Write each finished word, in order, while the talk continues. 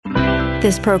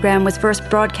This program was first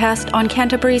broadcast on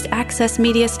Canterbury's access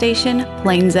media station,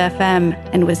 Plains FM,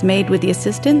 and was made with the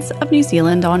assistance of New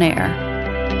Zealand On Air.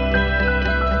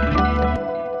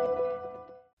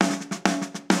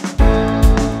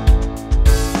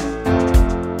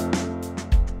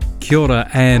 Kia ora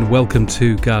and welcome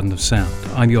to Garden of Sound.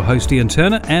 I'm your host Ian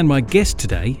Turner and my guest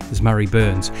today is Murray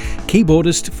Burns,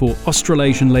 keyboardist for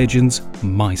Australasian legends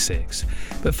MySex.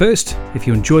 But first, if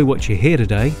you enjoy what you hear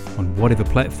today, on whatever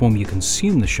platform you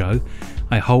consume the show,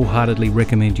 I wholeheartedly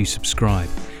recommend you subscribe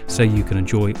so you can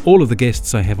enjoy all of the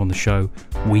guests I have on the show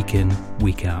week in,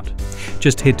 week out.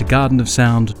 Just head to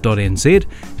gardenofsound.nz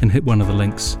and hit one of the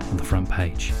links on the front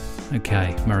page.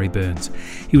 Okay, Murray Burns.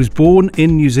 He was born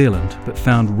in New Zealand but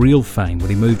found real fame when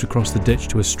he moved across the ditch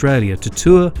to Australia to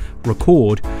tour,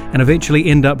 record and eventually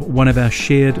end up one of our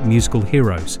shared musical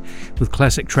heroes, with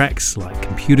classic tracks like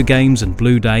Computer Games and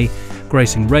Blue Day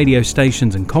gracing radio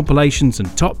stations and compilations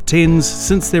and top 10s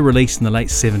since their release in the late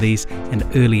 70s and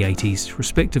early 80s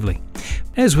respectively.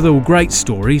 As with all great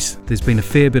stories, there's been a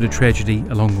fair bit of tragedy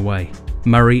along the way.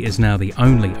 Murray is now the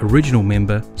only original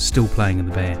member still playing in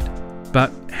the band.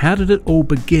 But how did it all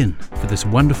begin for this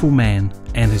wonderful man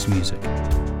and his music?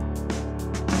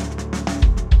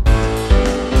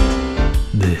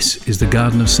 This is the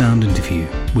Garden of Sound interview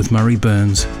with Murray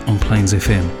Burns on Plains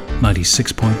FM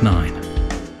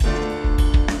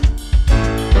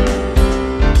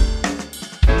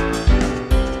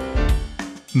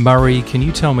 96.9. Murray, can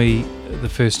you tell me the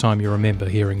first time you remember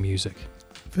hearing music?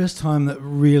 First time that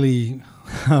really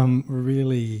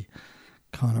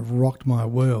kind of rocked my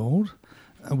world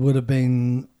would have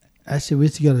been, actually we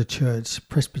used to go to church,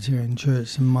 Presbyterian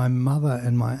church, and my mother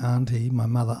and my auntie, my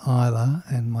mother Isla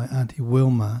and my auntie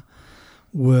Wilma,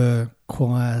 were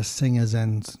choir singers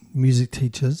and music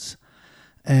teachers,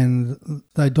 and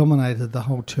they dominated the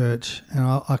whole church, and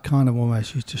I kind of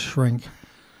almost used to shrink,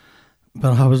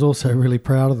 but I was also really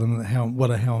proud of them,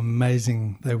 how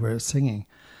amazing they were at singing.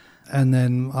 And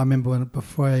then I remember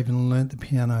before I even learnt the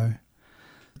piano,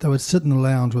 they would sit in the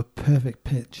lounge with perfect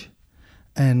pitch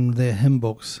and their hymn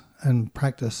books and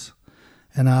practice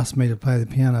and ask me to play the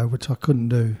piano, which I couldn't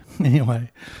do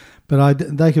anyway.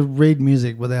 But they could read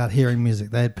music without hearing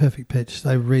music. They had perfect pitch.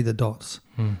 They would read the dots.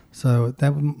 So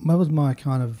that was my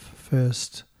kind of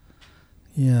first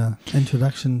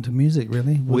introduction to music,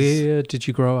 really. Where did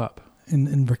you grow up? In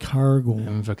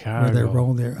Invercargill. Where they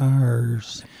roll their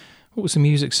R's. What was the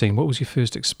music scene? What was your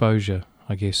first exposure,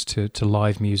 I guess, to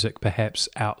live music, perhaps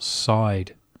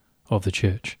outside of the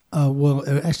church? Well,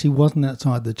 it actually wasn't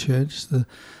outside the church. The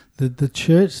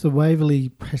church, the Waverley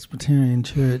Presbyterian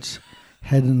Church,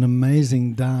 had an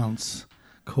amazing dance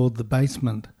called The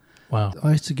Basement. Wow.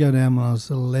 I used to go down when I was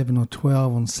 11 or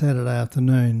 12 on Saturday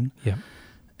afternoon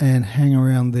and hang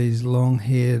around these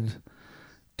long-haired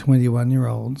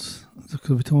 21-year-olds, because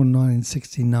we're talking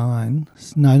 1969.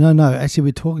 No, actually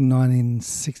we're talking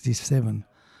 1967.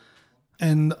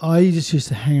 And I just used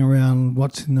to hang around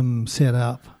watching them set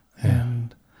up,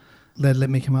 and they'd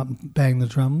let me come up and bang the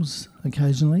drums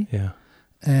occasionally. Yeah.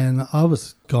 And I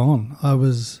was gone. I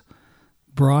was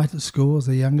bright at school. I was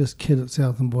the youngest kid at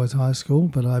Southern Boys High School,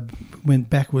 but I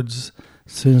went backwards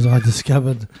as soon as I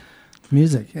discovered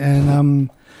music.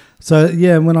 And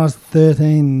when I was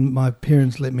 13, my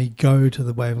parents let me go to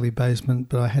the Waverley Basement,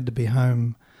 but I had to be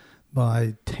home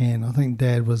by 10. I think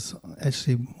Dad was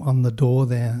actually on the door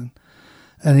there.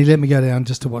 And he let me go down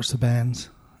just to watch the bands.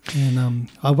 And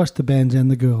I watched the bands and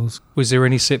the girls. Was there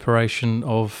any separation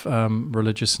of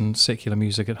religious and secular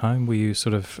music at home? Were you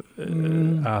sort of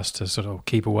asked to sort of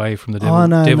keep away from the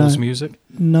devil's music?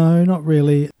 No, not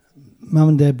really. Mum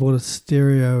and Dad bought a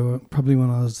stereo probably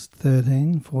when I was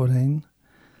 13, 14,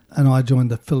 and I joined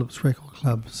the Phillips Record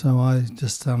Club. So I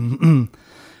just learned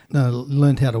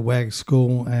how to wag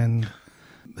school, and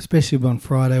especially on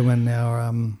Friday when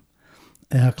our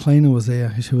cleaner was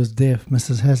there. She was deaf.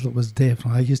 Mrs. Haslett was deaf.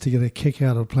 I used to get a kick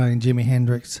out of playing Jimi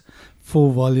Hendrix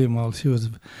full volume while she was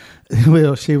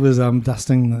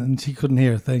dusting, and she couldn't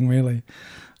hear a thing really.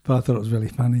 But I thought it was really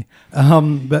funny.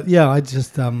 Mum and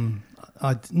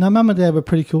Dad were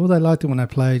pretty cool. They liked it when I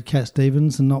played Cat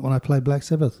Stevens and not when I played Black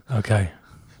Sabbath. Okay,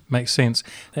 makes sense.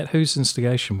 Whose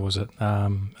instigation was it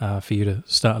for you to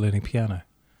start learning piano?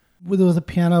 Well, there was a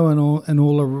piano in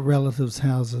all the relatives'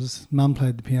 houses. Mum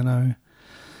played the piano.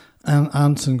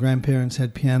 Aunts and grandparents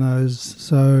had pianos,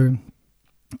 so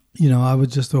I was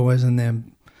just always in there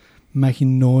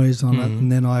making noise on it.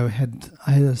 And then I had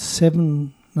a 6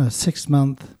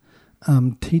 month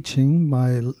teaching by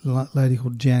a lady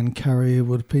called Jan Curry, who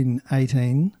would have been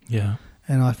 18. Yeah.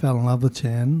 And I fell in love with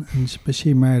Jan, but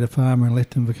she married a farmer and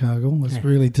left Invercargill. It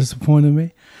really disappointed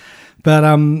me.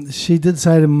 But she did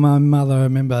say to my mother, I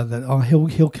remember, that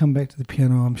he'll come back to the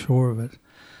piano, I'm sure of it.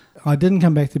 I didn't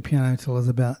come back to the piano until I was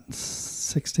about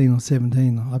 16 or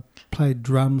 17. I played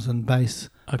drums and bass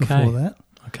before that.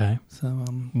 Okay. So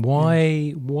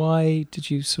why did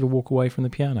you sort of walk away from the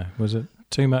piano? Was it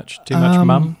too much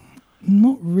mum?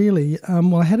 Not really.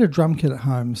 Well, I had a drum kit at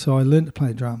home, so I learned to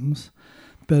play drums.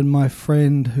 But my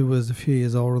friend, who was a few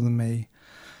years older than me,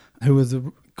 who was a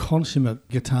consummate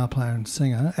guitar player and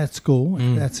singer at school,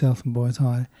 at Southland Boys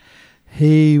High,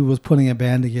 he was putting a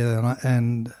band together,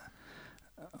 and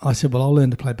I said, well, I'll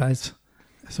learn to play bass.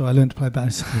 So I learned to play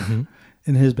bass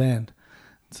in his band.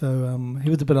 So he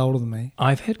was a bit older than me.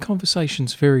 I've had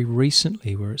conversations very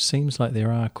recently where it seems like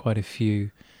there are quite a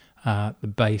few the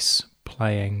bass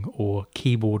playing or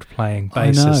keyboard playing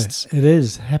bassists. I know,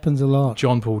 it happens a lot.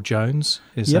 John Paul Jones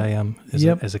is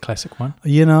a classic one.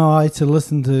 You know, I used to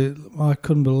listen to, I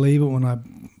couldn't believe it when I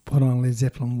put on Led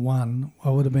Zeppelin 1. I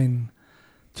would have been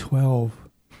 12.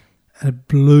 It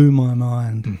blew my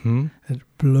mind. Mm-hmm. It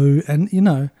blew, and you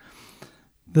know,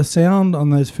 the sound on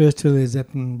those first two Led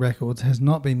Zeppelin records has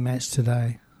not been matched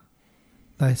today.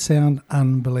 They sound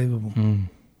unbelievable.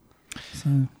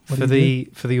 So for the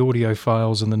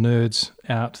audiophiles and the nerds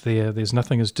out there, there's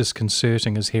nothing as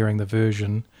disconcerting as hearing the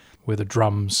version where the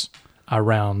drums are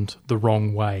round the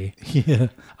wrong way. Yeah.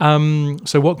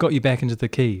 So what got you back into the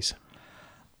keys?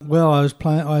 Well, I was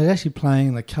actually playing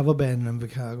in a cover band in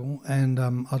Invercargill, and I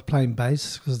was playing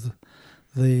bass because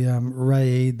the Ray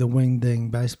Eade, the wing-ding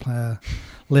bass player,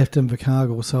 left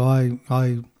Invercargill. So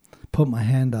I put my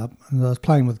hand up, and I was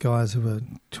playing with guys who were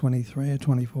 23 or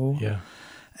 24. Yeah.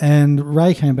 And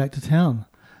Ray came back to town,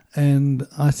 and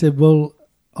I said, well,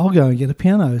 I'll go and get a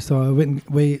piano. So I went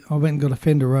and got a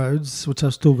Fender Rhodes, which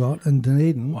I've still got, in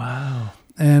Dunedin. Wow.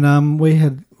 And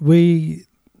we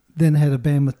then had a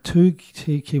band with two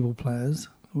keyboard players.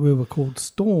 We were called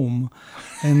Storm,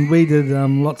 and we did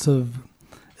lots of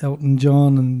Elton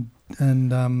John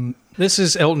and this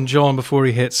is Elton John before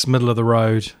he hits middle of the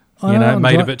road.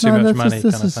 Made a bit too much money.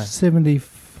 This is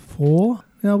 74.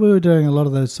 You know, we were doing a lot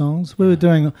of those songs. We were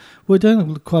doing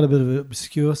quite a bit of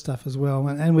obscure stuff as well,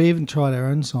 and we even tried our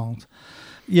own songs.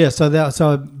 Yeah,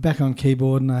 so back on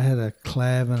keyboard, and I had a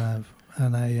clav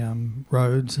and a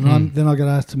Rhodes, and then I got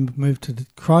asked to move to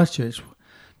Christchurch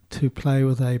to play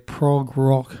with a prog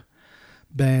rock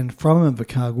band from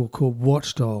Invercargill called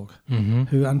Watchdog,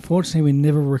 who unfortunately we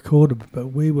never recorded, but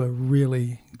we were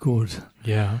really good.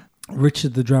 Yeah.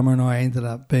 Richard, the drummer, and I ended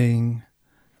up being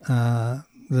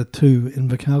the two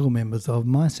Invercargill members of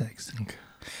MySex. Okay.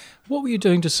 What were you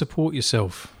doing to support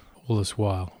yourself all this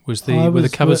while? Were the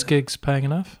covers gigs paying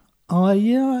enough? I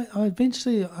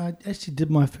actually did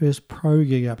my first pro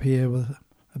gig up here with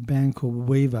a band called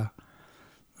Weaver,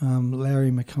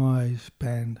 Larry Mackay's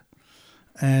band,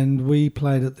 and we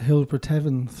played at the Hillsborough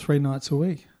Tavern 3 nights a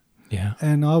week. Yeah.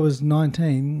 And I was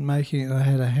 19, I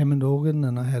had a Hammond organ,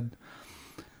 and I had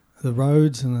the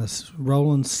Rhodes and a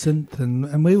Roland synth,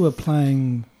 and we were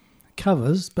playing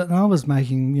covers, but I was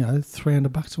making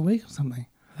 $300 a week or something.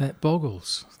 That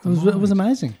boggles. It was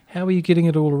amazing. How were you getting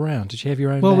it all around? Did you have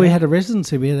your own? Well, we had a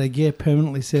residency. We had our gear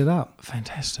permanently set up.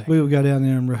 Fantastic. We would go down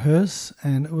there and rehearse,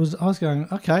 and I was going,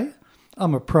 okay,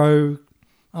 I'm a pro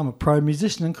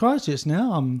musician in Christchurch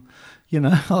now. I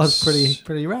was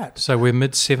pretty rat. So we're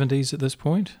mid-70s at this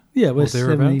point? Yeah, we're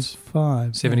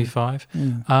 75. 75.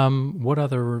 Yeah. What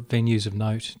other venues of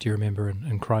note do you remember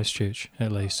in Christchurch,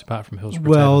 at least, apart from Hillsborough?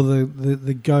 Well,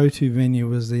 the go-to venue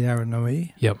was the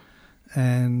Aranui. Yep.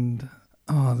 And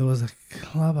there was a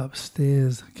club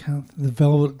upstairs, the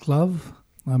Velvet Glove.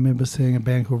 I remember seeing a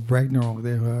band called Ragnarok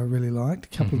there who I really liked a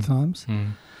couple of times.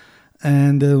 Mm.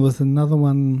 And there was another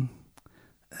one,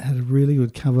 had a really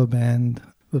good cover band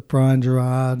with Brian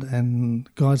Gerard and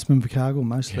guys from Invercargill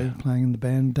mostly playing in the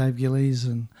band, Dave Gillies,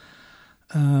 and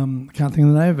I can't think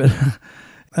of the name of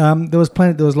it. There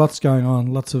was lots going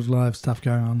on, lots of live stuff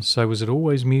going on. So was it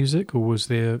always music, or was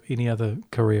there any other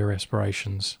career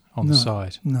aspirations on the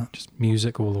side? No. Just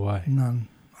music all the way? None.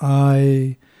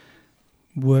 I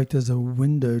worked as a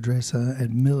window dresser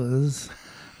at Miller's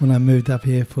when I moved up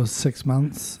here for 6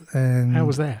 months. And how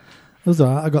was that? It was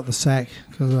all right. I got the sack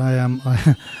because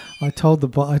I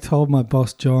told my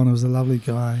boss John, who was a lovely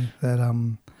guy, that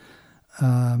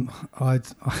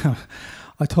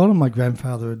I told him my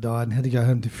grandfather had died and had to go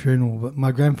home to funeral, but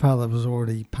my grandfather was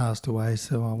already passed away,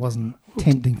 so I wasn't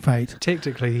tempting fate.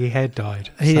 Technically, he had died.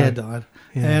 He had died.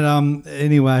 Yeah. And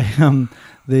anyway,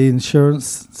 the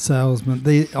insurance salesman,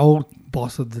 the old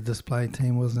boss of the display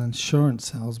team was an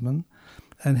insurance salesman,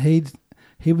 and he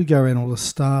would go around all the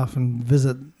staff and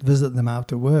visit them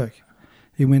after work.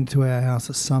 He went to our house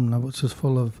at Sumner, which was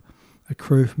full of a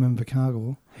crew from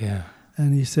Invercargill. Yeah.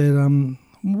 And he said,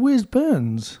 where's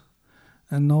Burns?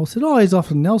 And Noel said, he's off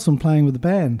in Nelson playing with the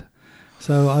band.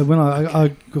 So when I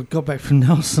got back from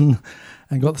Nelson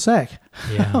and got the sack.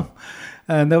 Yeah.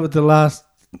 And that was the last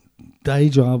day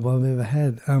job I've ever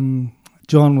had.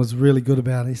 John was really good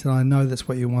about it. He said, I know that's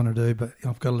what you want to do, but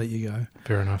I've got to let you go.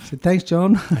 Fair enough. I said, thanks,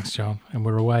 John. Thanks, John. And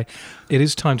we're away. It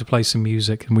is time to play some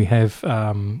music, and we have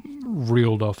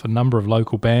reeled off a number of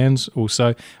local bands. Also,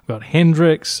 we've got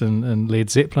Hendrix and Led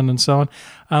Zeppelin and so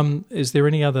on. Is there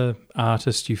any other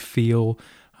artist you feel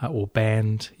or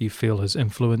band you feel has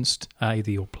influenced either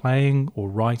your playing or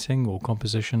writing or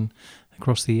composition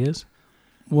across the years?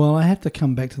 Well, I have to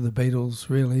come back to the Beatles,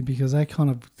 really, because they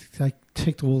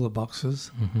ticked all the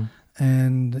boxes. Mm-hmm.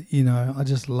 And, I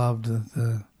just loved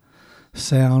the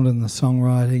sound and the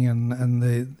songwriting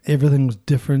and everything was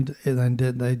different.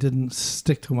 They didn't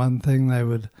stick to one thing. They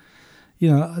would,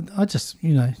 I just,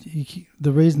 the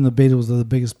reason the Beatles are the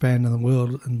biggest band in the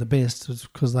world and the best is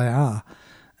because they are.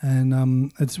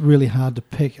 And it's really hard to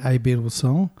pick a Beatles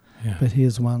song, but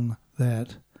here's one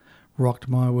that rocked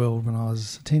my world when I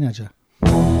was a teenager.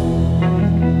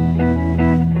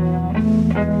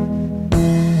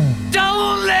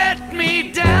 Don't let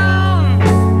me down.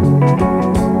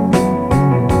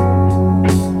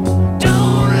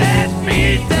 Don't let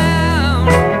me down.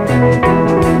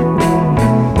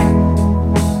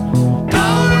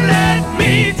 Don't let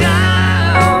me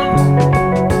down.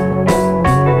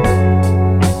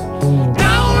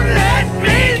 Don't let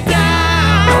me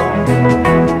down.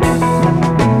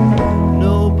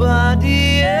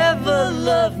 Nobody ever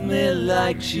loved me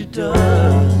like she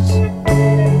does.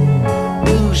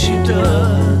 Ooh, she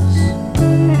does.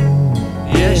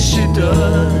 Yes, she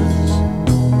does.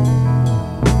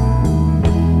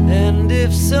 And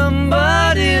if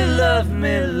somebody loved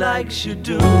me like she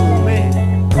do me,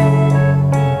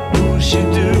 ooh, she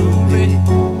do me.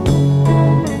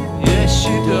 Yes,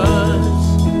 she does.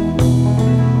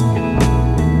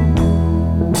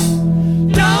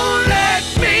 Don't let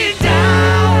me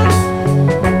down.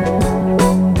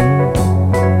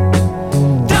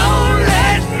 Don't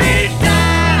let me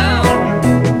down.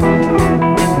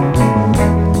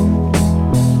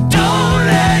 Don't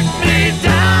let me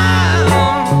down.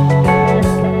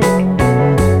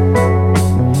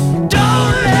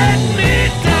 Don't let me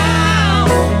down.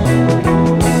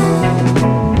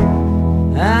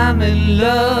 I'm in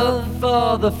love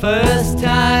for the first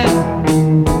time.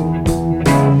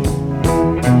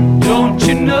 Don't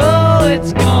you know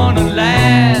it's gonna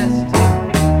last?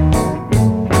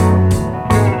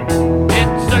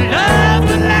 It's a love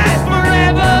that lasts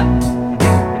forever.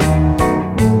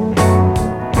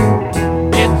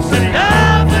 It's a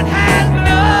love that has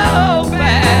no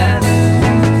past.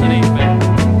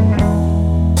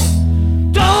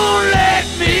 Don't let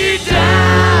me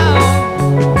down.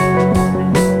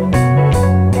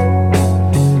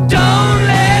 Don't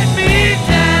let me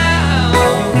down.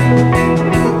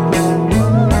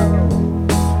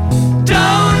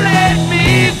 Don't let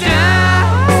me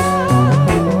down.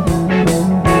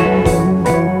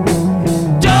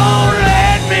 Don't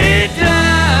let me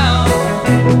down.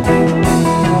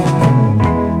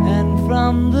 And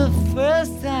from the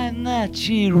first time that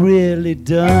she really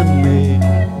done me,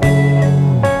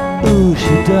 ooh,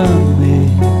 she done me.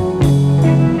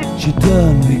 She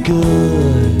done me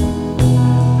good.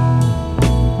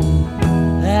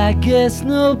 I guess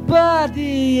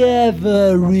nobody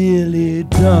ever really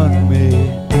done me.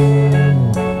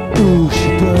 Ooh, she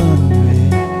done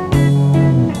me.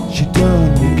 She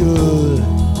done me good.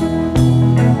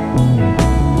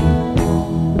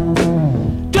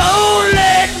 Don't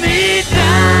let me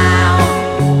down.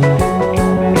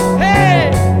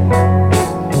 Hey,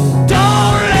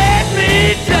 don't let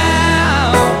me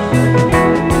down.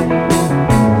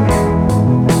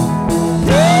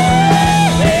 Don't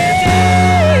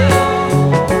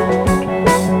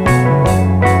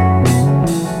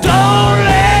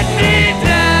let me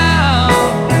down.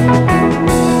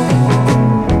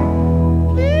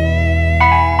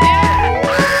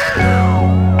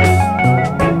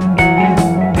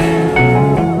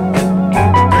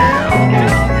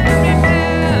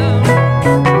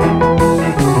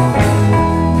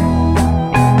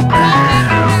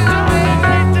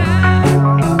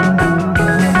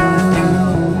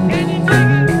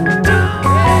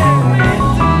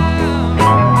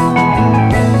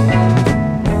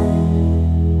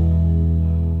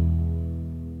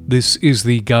 This is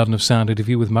the Garden of Sound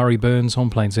interview with Murray Burns on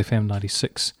Plains FM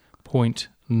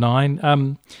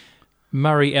 96.9.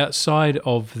 Murray, outside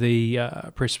of the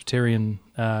Presbyterian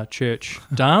church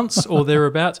dance or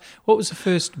thereabouts, what was the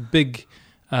first big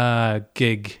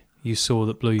gig you saw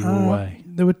that blew you away?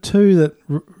 There were two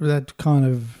that kind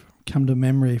of come to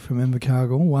memory from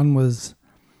Invercargill. One was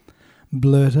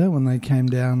Blurter, when they came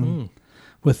down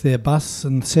with their bus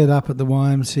and set up at the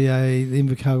YMCA, the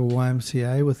Invercargill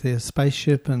YMCA, with their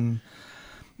spaceship, and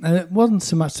it wasn't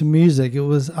so much the music.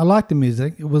 I liked the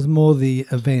music. It was more the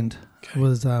event. Okay. It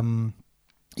was,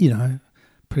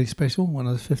 pretty special when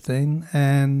I was 15,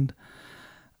 and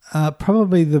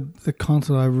probably the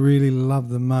concert I really loved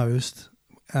the most,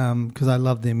 because I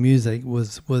loved their music,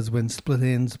 was when Split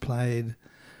Enz played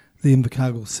the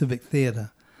Invercargill Civic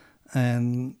Theatre,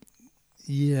 and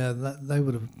they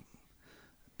would have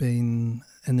been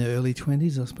in their early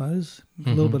 20s, I suppose, a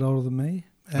little bit older than me,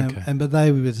 but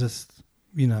they were just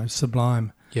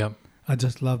sublime. Yep. I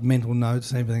just loved Mental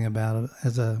Notes and everything about it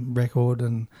as a record,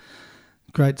 and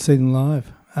great to see them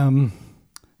live.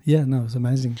 It was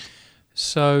amazing.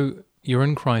 So you're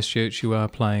in Christchurch, you are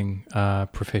playing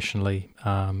professionally,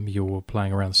 you're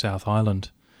playing around the South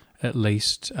Island at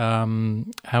least.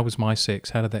 How was My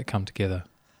Sex? How did that come together?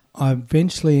 I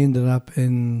eventually ended up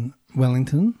in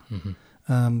Wellington.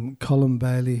 Colin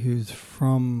Bailey, who's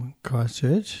from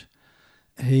Christchurch,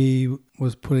 he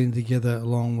was putting together,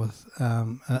 along with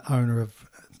an owner of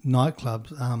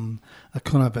nightclubs, a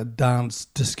kind of a dance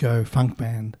disco funk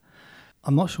band.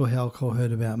 I'm not sure how Cole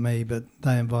heard about me, but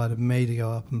they invited me to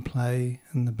go up and play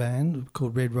in the band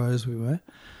called Red Rose. We were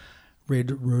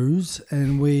Red Rose,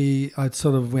 and I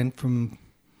sort of went from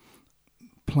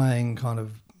playing kind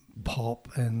of pop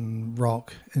and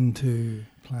rock into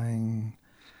playing.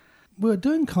 We were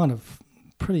doing kind of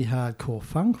pretty hardcore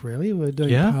funk, really. We were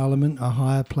doing Parliament,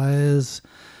 Hire Players.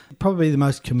 Probably the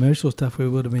most commercial stuff we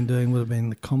would have been doing would have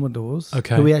been the Commodores,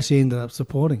 who we actually ended up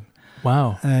supporting.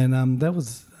 Wow! And that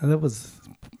was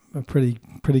a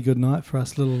pretty good night for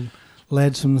us little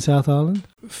lads from the South Island.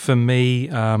 For me,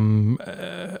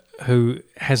 who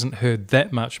hasn't heard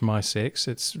that much My Sex,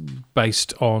 it's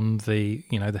based on the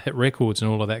hit records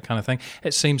and all of that kind of thing.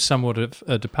 It seems somewhat of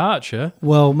a departure.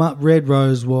 Well, Red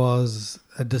Rose was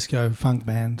a disco funk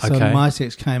band, so My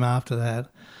Sex came after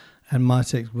that, and My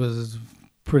Sex was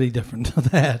pretty different to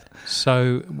that.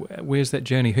 So where's that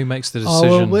journey? Who makes the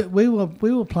decision? We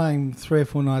were playing 3 or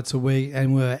 4 nights a week,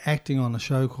 and we were acting on a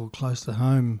show called Close to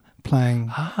Home, playing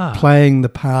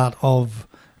the part of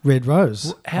Red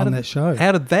Rose on that show.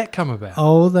 How did that come about?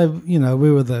 Oh,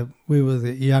 we were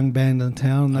the young band in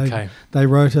town. They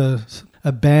wrote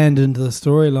a band into the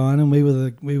storyline, and we were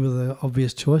the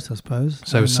obvious choice, I suppose.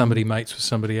 So was somebody mates with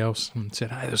somebody else and said,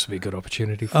 "Hey, this would be a good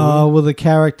opportunity for you." Oh, well, the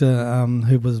character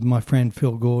who was my friend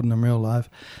Phil Gordon in real life,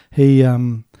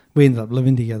 we ended up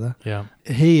living together. Yeah.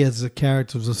 He, as a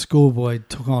character, was a schoolboy,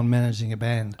 took on managing a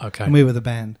band. Okay. And we were the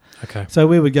band. Okay. So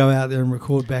we would go out there and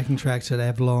record backing tracks at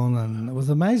Avalon, and it was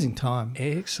an amazing time.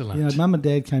 Excellent. Mum and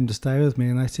Dad came to stay with me,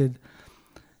 and they said,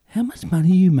 "How much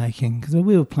money are you making?" Because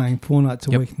we were playing 4 nights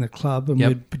a week in the club, and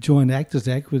we'd joined Actors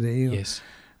Equity. Yes.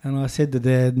 And I said to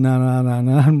Dad, no.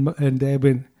 And Dad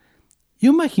went,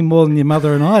 "You're making more than your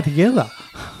mother and I together."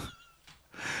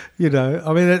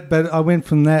 But I went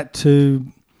from that to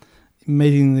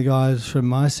meeting the guys from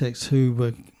My Sex, who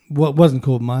were what wasn't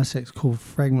called My Sex, called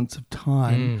Fragments of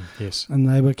Time. Yes. And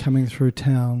they were coming through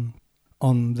town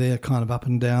on their kind of up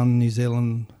and down New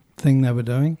Zealand thing they were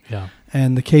doing. Yeah.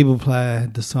 And the keyboard player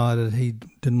had decided he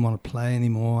didn't want to play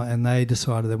anymore, and they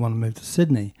decided they want to move to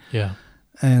Sydney. Yeah.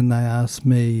 And they asked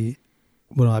me,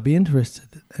 would I be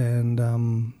interested? And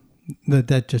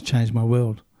that just changed my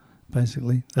world,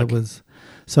 basically.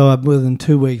 So within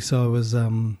 2 weeks I was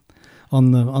on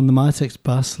the My Sex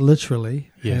bus,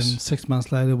 literally. Yes. And 6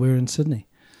 months later we were in Sydney.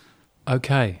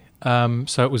 Okay.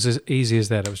 So it was as easy as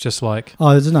that. It was just like... Oh,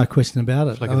 there's no question about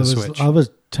it. Flick of the switch. I was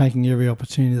taking every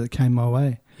opportunity that came my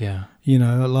way. Yeah.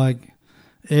 Like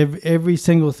every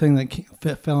single thing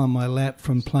that fell on my lap,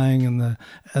 from playing in the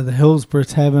Hillsborough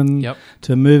Tavern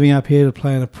to moving up here to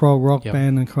play in a prog rock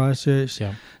band in Christchurch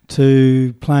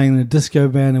to playing in a disco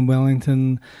band in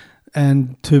Wellington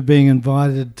and to being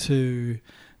invited to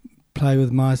play with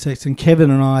My Sex. And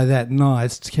Kevin and I that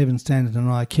night, Kevin Standard and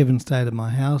I, Kevin stayed at my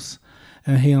house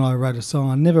and he and I wrote a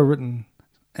song. I'd never written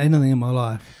anything in my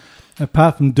life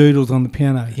apart from doodles on the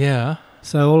piano. Yeah.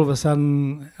 So all of a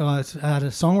sudden, I had a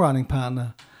songwriting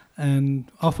partner,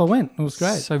 and off I went. It was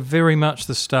great. So very much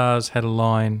the stars had a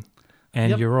line,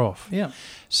 and you're off. Yeah.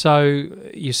 So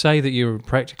you say that you were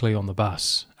practically on the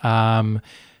bus.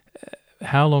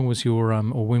 How long was your,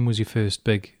 or when was your first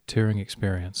big touring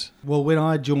experience? Well, when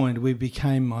I joined, we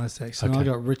became My Sex, and I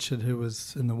got Richard, who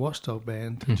was in the Watchdog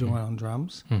band, to join on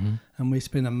drums, and we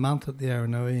spent a month at the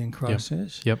Aranui in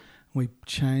Christchurch. Yep. We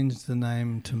changed the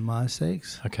name to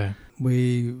MySex. Okay.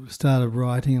 We started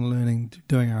writing and learning,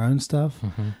 doing our own stuff,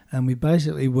 and we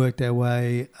basically worked our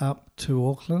way up to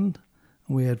Auckland.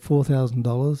 We had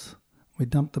 $4,000. We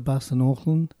dumped the bus in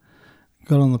Auckland,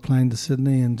 got on the plane to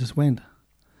Sydney, and just went.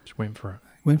 Just went for it.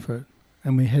 Went for it.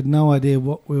 And we had no idea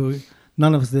what we were...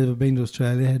 None of us had ever been to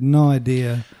Australia, had no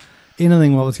idea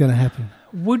anything what was going to happen.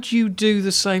 Would you do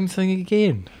the same thing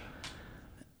again?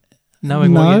 No,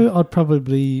 I'd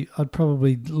probably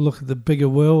look at the bigger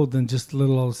world than just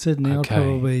little old Sydney. Okay. I'd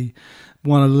probably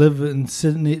want to live in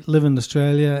Sydney, live in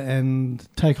Australia, and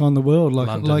take on the world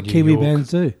London, like New Kiwi York. bands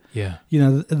do. Yeah. You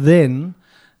know, then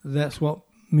that's what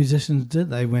musicians did.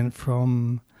 They went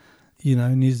from, you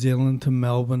know, New Zealand to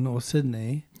Melbourne or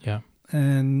Sydney, Yeah.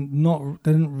 and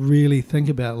they didn't really think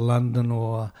about London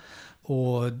or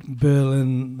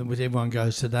Berlin, which everyone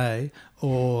goes today,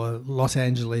 or Los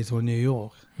Angeles or New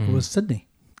York. It was Sydney.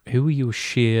 Who were your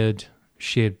shared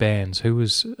bands? Who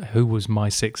was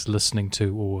MySex listening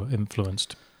to or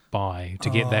influenced by to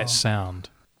get that sound?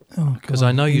 Because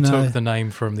I know you took the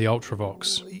name from the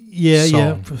Ultravox.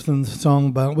 Yeah, from the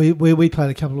song. But we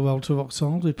played a couple of Ultravox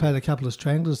songs. We played a couple of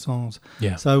Stranglers songs.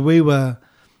 Yeah. So we were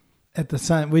at the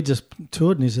same. We just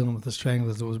toured New Zealand with the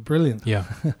Stranglers. It was brilliant. Yeah.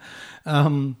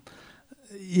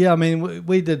 Yeah, I mean,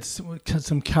 we did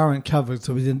some current covers,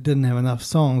 so we didn't have enough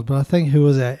songs. But I think who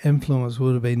was our influence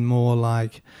would have been more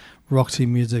like Roxy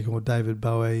Music or David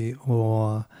Bowie,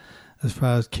 or as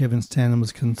far as Kevin Stanton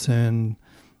was concerned,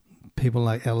 people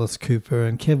like Alice Cooper.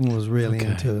 And Kevin was really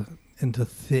into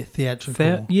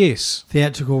theatrical,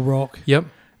 theatrical rock. Yep.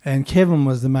 And Kevin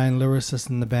was the main lyricist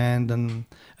in the band, and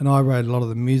I wrote a lot of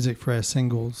the music for our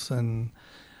singles. And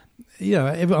you know,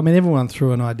 everyone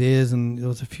threw in ideas, and there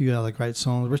was a few other great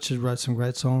songs. Richard wrote some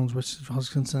great songs. Richard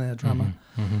Hodgkinson, our drummer.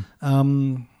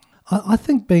 I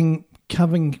think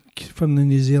covering from the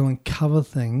New Zealand cover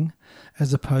thing,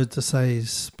 as opposed to say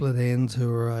Split Enz,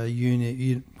 who are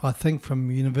I think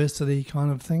from university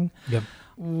kind of thing. Yep.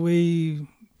 We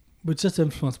were just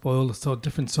influenced by all the sort of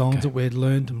different songs that we had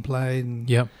learned and played. And,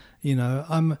 you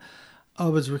know, I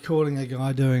was recording a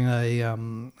guy doing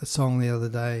a song the other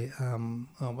day.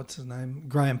 What's his name?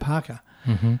 Graham Parker.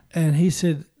 And he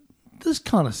said, "This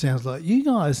kind of sounds like you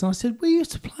guys." And I said, "We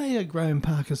used to play a Graham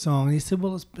Parker song." And he said,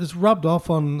 "Well, it's rubbed off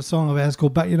on a song of ours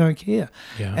called But You Don't Care."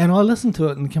 Yeah. And I listened to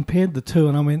it and compared the two,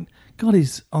 and I went, "God,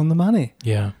 he's on the money."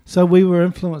 Yeah. So we were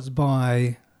influenced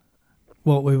by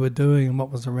what we were doing and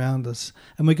what was around us.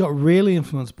 And we got really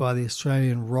influenced by the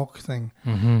Australian rock thing.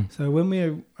 So when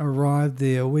we arrived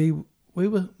there, we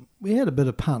had a bit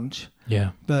of punch.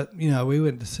 Yeah. But, you know, we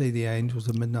went to see the Angels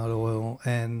of Midnight Oil,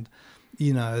 and,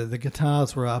 you know, the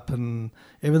guitars were up and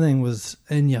everything was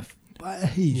in your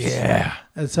face. Yeah.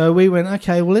 And so we went,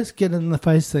 okay, well, let's get in the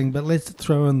face thing, but let's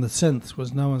throw in the synths,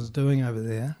 which no one's doing over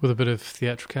there. With a bit of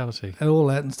theatricality. And all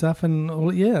that and stuff. And,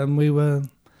 and we were,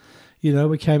 you know,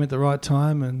 we came at the right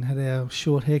time and had our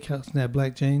short haircuts and our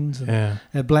black jeans and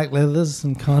our black leathers,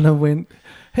 and kind of went,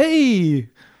 hey...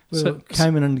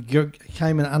 came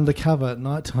in undercover at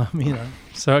night time, you know.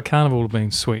 So at Carnival have been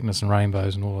sweetness and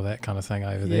rainbows and all of that kind of thing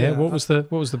over there. What was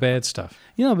the bad stuff?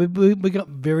 You know, we got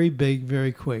very big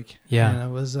very quick. Yeah, you know,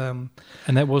 it was and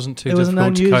that wasn't too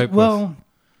difficult to cope with. Well,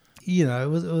 you know, it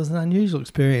was an unusual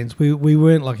experience. We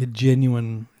weren't like a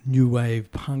genuine new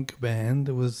wave punk band.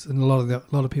 It was in a lot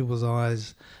of people's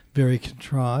eyes very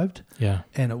contrived. Yeah,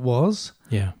 and it was.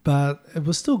 Yeah, but it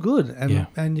was still good.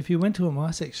 And if you went to a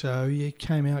MySex show, you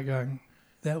came out going,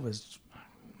 that was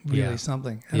really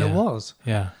something, and it was.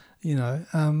 Yeah, you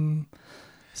know.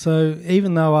 So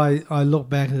even though I look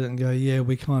back at it and go, yeah,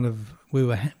 we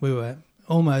were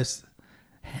almost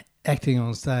acting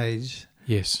on stage.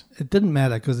 Yes, it didn't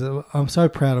matter because I'm so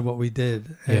proud of what we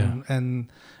did,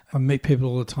 and I meet people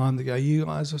all the time that go, you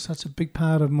guys are such a big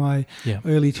part of my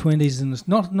early 20s, and it's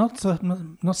not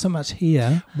so much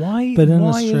here, but in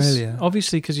Australia.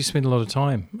 Obviously, because you spend a lot of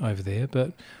time over there,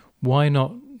 but why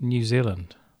not New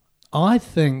Zealand? I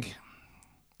think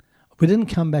we didn't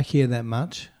come back here that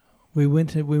much. We went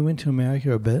to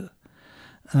America a bit.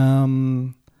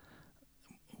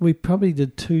 We probably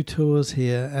did 2 tours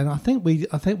here, and I think we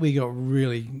got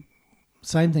really.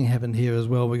 Same thing happened here as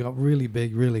well. We got really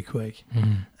big, really quick,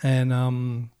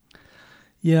 and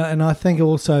and I think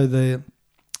also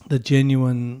the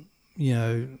genuine, you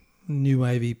know, new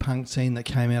wavy punk scene that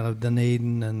came out of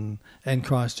Dunedin and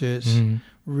Christchurch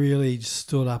really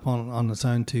stood up on its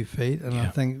own 2 feet, and I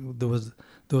think there was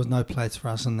no place for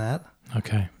us in that.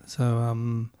 Okay.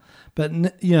 So, but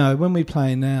you know, when we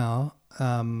play now,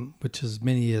 which is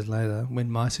many years later, when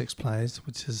MySex plays,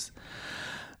 which is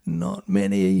not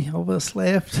many of us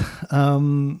left.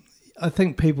 I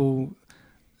think people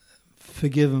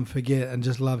forgive and forget and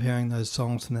just love hearing those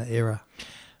songs from that era.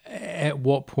 At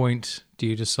what point do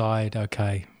you decide,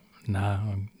 okay, no,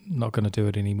 I'm not going to do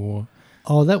it anymore?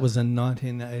 Oh, that was in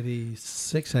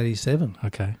 1986, 87.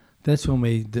 Okay. That's when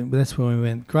we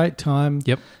went. Great time.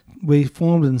 Yep. We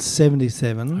formed in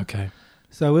 77. Okay.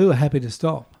 So we were happy to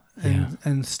stop. Yeah.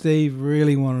 And Steve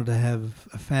really wanted to have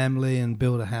a family and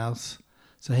build a house.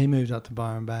 So he moved up to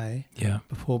Byron Bay. Yeah.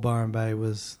 Before Byron Bay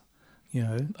was,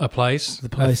 a place. the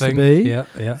place to be. Yeah,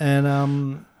 yeah.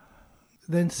 And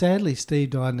then sadly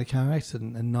Steve died in a car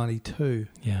accident in 92.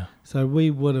 Yeah. So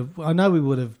we would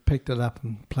have picked it up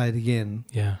and played again.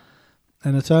 Yeah.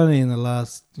 And it's only in the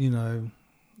last,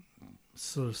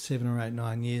 sort of 7 or 8,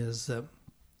 9 years that a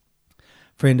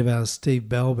friend of ours, Steve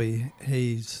Belby,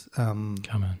 he's Come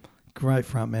on. great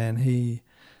front man.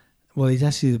 He's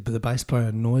actually the bass player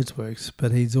in Noiseworks,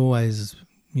 but he's always,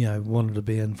 wanted to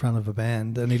be in front of a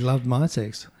band, and he loved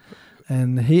MySex.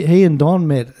 And he and Don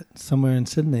met somewhere in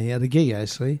Sydney at a gig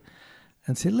actually,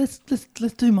 and said, let's do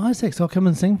MySex. I'll come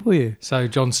and sing for you. So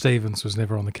John Stevens was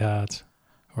never on the cards,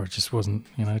 or it just wasn't,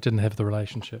 didn't have the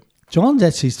relationship. John's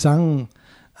actually sung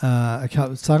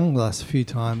sung with us a few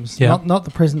times. Yeah. Not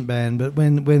the present band, but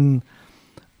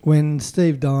when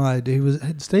Steve died,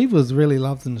 Steve was really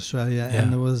loved in Australia, Yeah.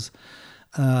 and there was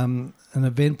an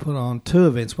event put on, 2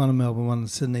 events, one in Melbourne, one in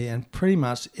Sydney, and pretty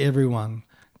much everyone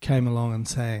came along and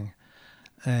sang.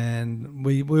 And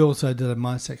we also did a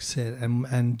MySex set,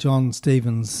 and John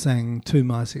Stevens sang 2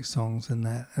 MySex songs in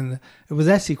that, and it was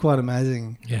actually quite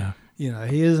amazing. Yeah.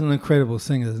 He is an incredible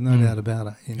singer. There's no doubt about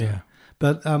it. Yeah.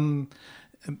 But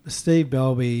Steve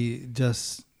Belby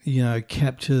just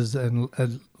captures and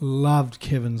loved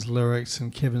Kevin's lyrics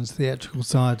and Kevin's theatrical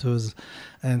side to his,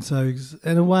 and so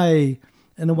in a way,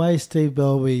 Steve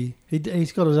Belby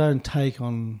he's got his own take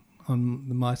on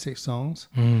the MySex songs,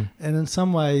 and in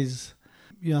some ways,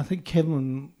 I think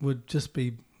Kevin would just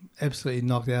be absolutely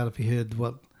knocked out if he heard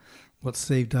what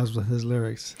Steve does with his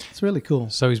lyrics. It's really cool.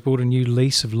 So he's brought a new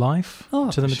lease of life to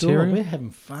the for material? Sure. We're having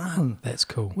fun. That's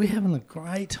cool. We're having a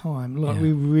great time. Look, Yeah.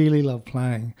 we really love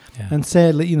playing. Yeah. And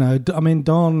sadly,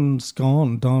 Don's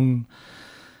gone. Don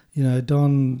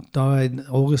died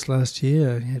August last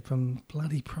year. He had from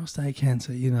bloody prostate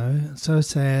cancer, So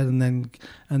sad. And then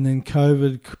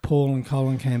COVID, Paul and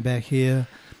Colin came back here.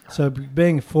 So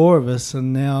being 4 of us,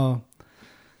 and now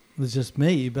it was just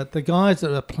me. But the guys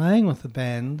that are playing with the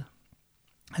band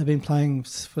have been playing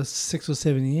for 6 or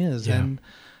 7 years, Yeah. and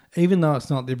even though it's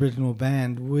not the original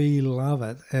band, we love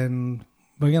it, and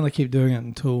we're going to keep doing it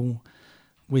until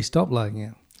we stop liking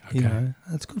it. Okay.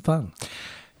 It's good fun.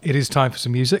 It is time for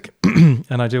some music,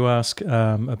 and I do ask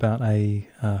about a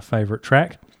favourite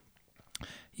track.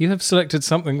 You have selected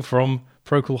something from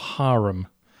Procol Harum.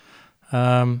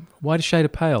 Why The Shade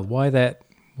of Pale? Why that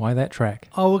track?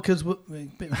 Oh, because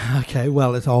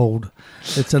it's old.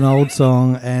 It's an old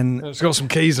song, and It's got some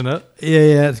keys in it.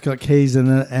 yeah, it's got keys in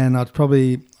it, and I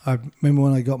remember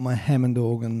when I got my Hammond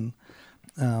organ.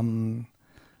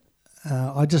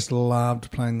 I just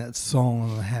loved playing that song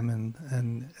on the Hammond,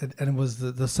 and it was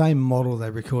the same model they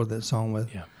recorded that song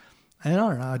with. Yeah. And I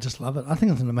don't know, I just love it. I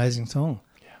think it's an amazing song.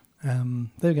 Yeah.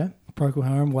 There we go. Procol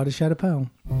Harum, Why The Shade of Pale.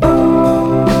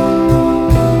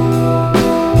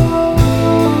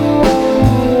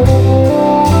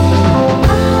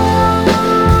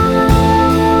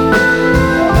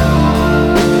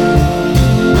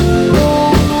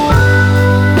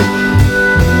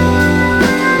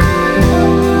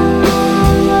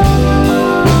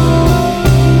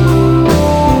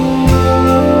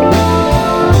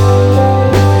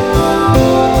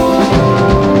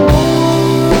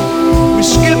 We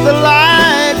skip the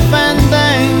light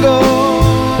fandango,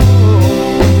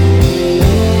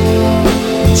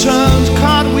 turns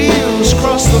cartwheels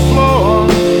across the floor.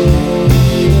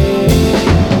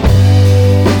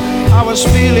 I was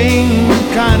feeling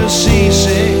kind of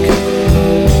seasick.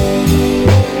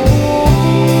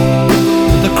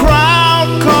 The crowd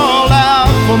called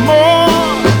out for more.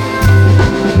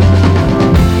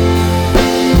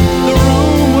 The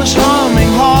room was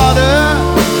humming harder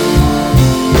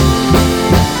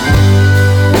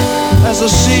as the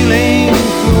ceiling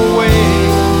flew away.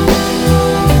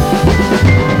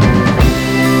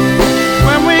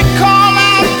 When we call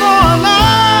out for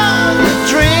another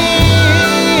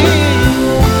drink,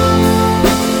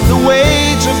 the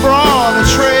waiter brought a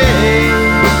tray,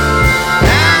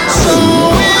 and so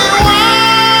it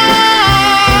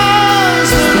was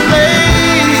that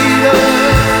later,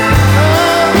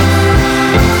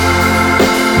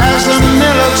 as the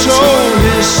miller told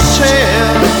his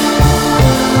tale,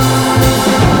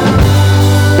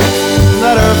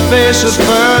 that her face at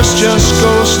first just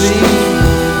ghostly.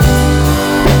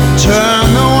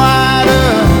 Turn the wider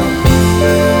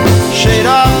shade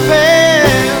of pale.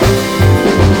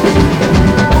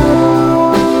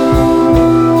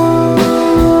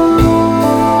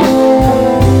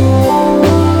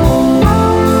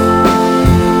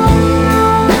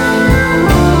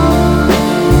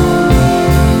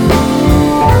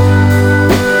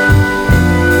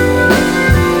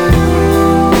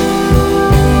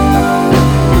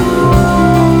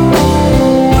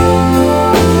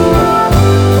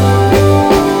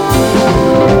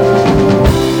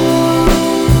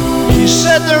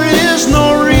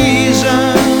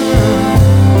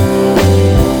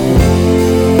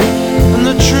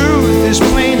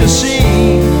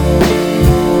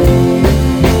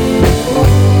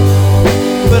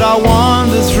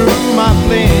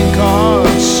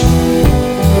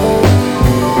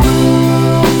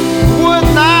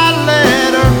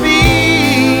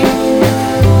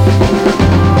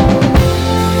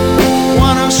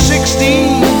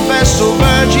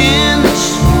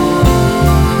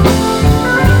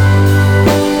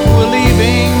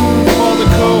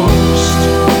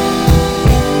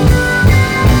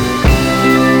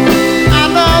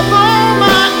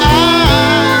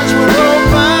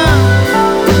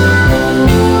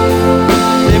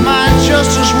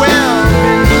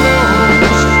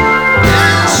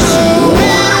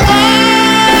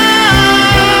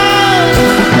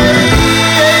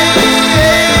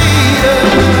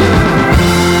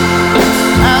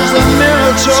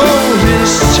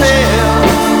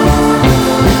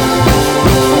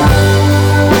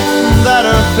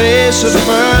 At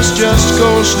first just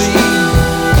ghostly.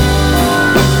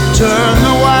 Turn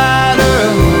the wider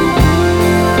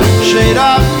shade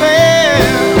of pale.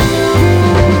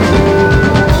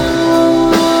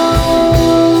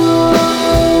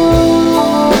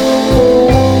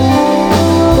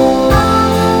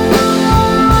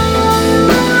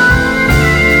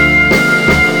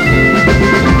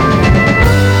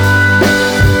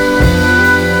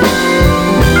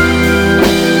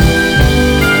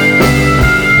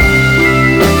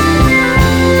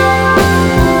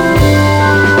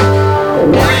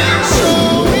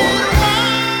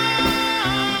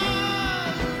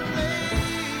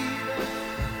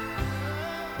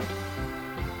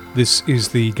 This is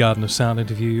the Garden of Sound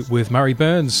interview with Murray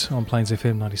Burns on Plains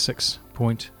FM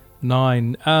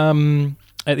 96.9.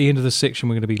 At the end of this section,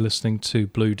 we're going to be listening to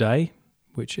Blue Day,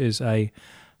 which is a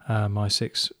My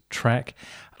Six track.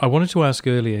 I wanted to ask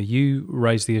earlier, you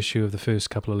raised the issue of the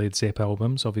first couple of Led Zepp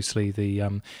albums, obviously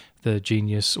the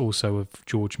genius also of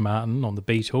George Martin on the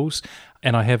Beatles,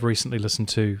 and I have recently listened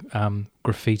to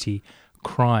Graffiti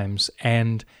Crimes,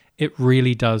 and it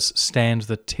really does stand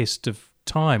the test of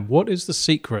time. What is the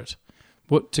secret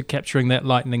to capturing that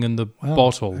lightning in the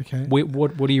bottle? Okay.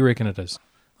 What do you reckon it is?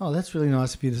 Oh, that's really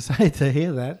nice of you to say, to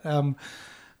hear that.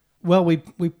 Well, we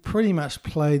pretty much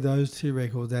played those two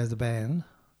records as a band.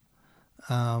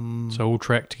 So all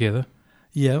tracked together?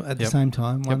 Yeah, at the same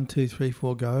time. 1, 2, 3,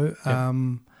 4, go. Yep.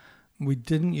 We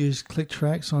didn't use click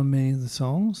tracks on many of the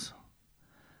songs,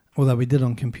 although we did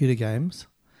on computer games,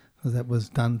 because that was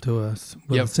done to us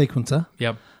with a sequencer.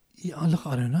 Yep. Yeah, look,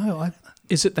 I don't know.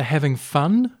 Is it the having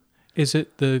fun? Is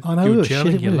it the I know we were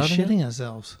shitting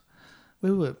ourselves. We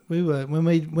were when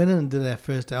we went in and did our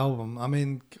first album. I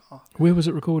mean, where was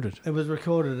it recorded? It was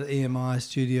recorded at EMI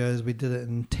Studios. We did it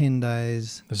in 10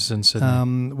 days. This is in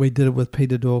Sydney. We did it with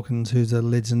Peter Dawkins, who's a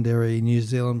legendary New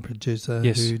Zealand producer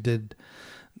who did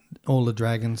all the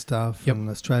Dragon stuff and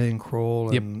Australian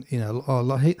Crawl and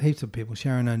heaps of people.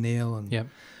 Sharon O'Neill and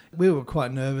we were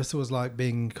quite nervous. It was like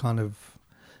being kind of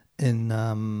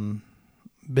in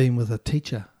being with a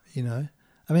teacher, you know.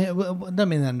 I mean, I don't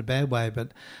mean that in a bad way,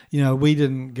 but, you know, we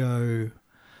didn't go,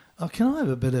 oh, can I have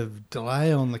a bit of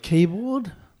delay on the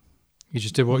keyboard? You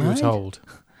just did what you were told.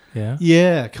 Yeah?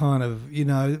 Yeah, kind of, you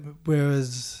know,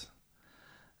 whereas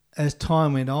as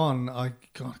time went on, I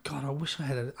wish I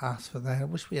had asked for that. I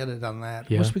wish we had done that.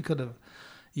 I wish we could have,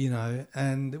 you know,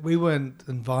 and we weren't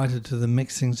invited to the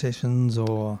mixing sessions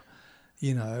or,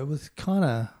 you know, it was kind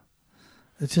of,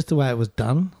 it's just the way it was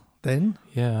done then.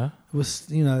 Yeah. It was,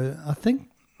 you know, I think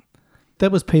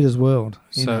that was Peter's world.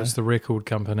 So it's the record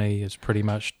company is pretty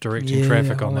much directing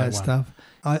traffic on that one. Stuff.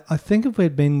 I think if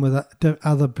we'd been with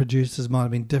other producers, might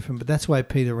have been different, but that's why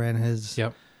Peter ran his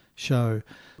show.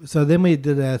 So then we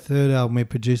did our third album, we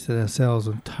produced it ourselves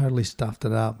and totally stuffed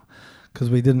it up because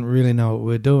we didn't really know what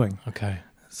we were doing. Okay.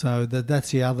 So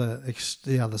that's the other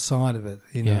side of it,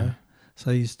 you know. Yeah. So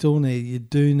you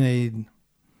do need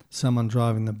someone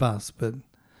driving the bus, but,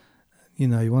 you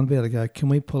know, you want to be able to go, can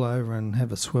we pull over and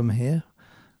have a swim here?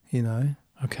 You know.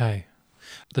 Okay.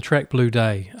 The track Blue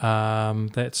Day,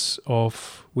 that's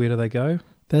off, where do they go?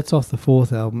 That's off the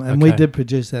 4th album, and we did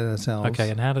produce that ourselves. Okay,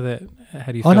 and how do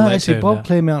you feel no, that actually, turned Bob out?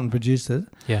 Clearmountain produced it.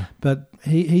 Yeah. But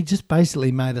he just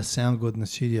basically made us sound good in the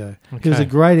studio. Okay. He was a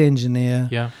great engineer.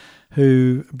 Yeah.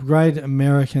 Great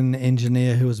American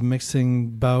engineer who was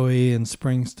mixing Bowie and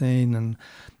Springsteen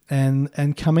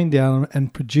and coming down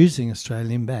and producing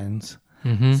Australian bands.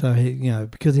 Mm-hmm. So he,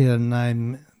 because he had a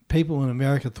name, people in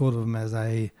America thought of him as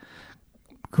a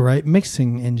great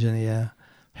mixing engineer.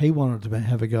 He wanted to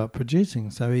have a go at producing,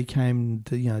 so he came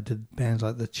to did bands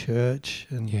like The Church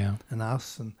and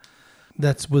Us, and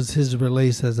that was his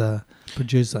release as a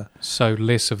producer. So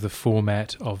less of the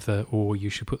format of or you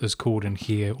should put this chord in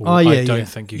here, or I don't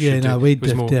think you should. Yeah, no, we it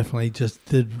was more, definitely just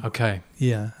did. Okay.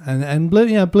 Yeah, and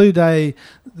Blue Day.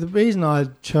 The reason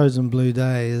I'd chosen Blue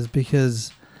Day is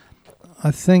because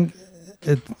I think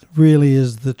it really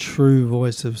is the true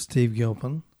voice of Steve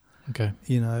Gilpin. Okay.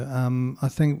 I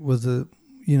think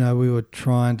we were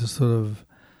trying to sort of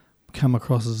come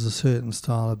across as a certain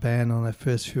style of band on our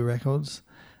first few records.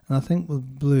 And I think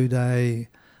with Blue Day,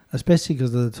 especially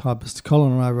because of the type of...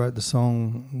 Colin and I wrote the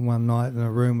song one night in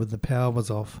a room with the power was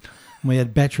off. And we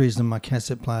had batteries in my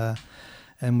cassette player,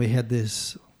 and we had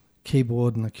this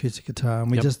keyboard and acoustic guitar,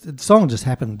 and the song just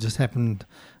happened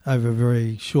over a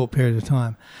very short period of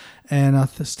time. And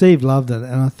Steve loved it,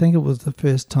 and I think it was the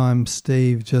first time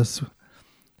Steve just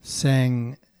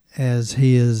sang as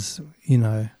he is, he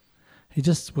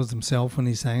just was himself when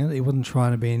he sang it. He wasn't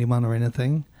trying to be anyone or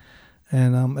anything.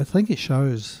 And I think it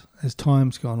shows as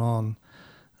time's gone on.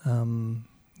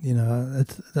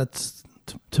 That's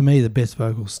to me the best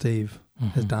vocal Steve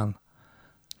has done.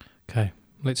 Okay,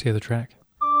 let's hear the track.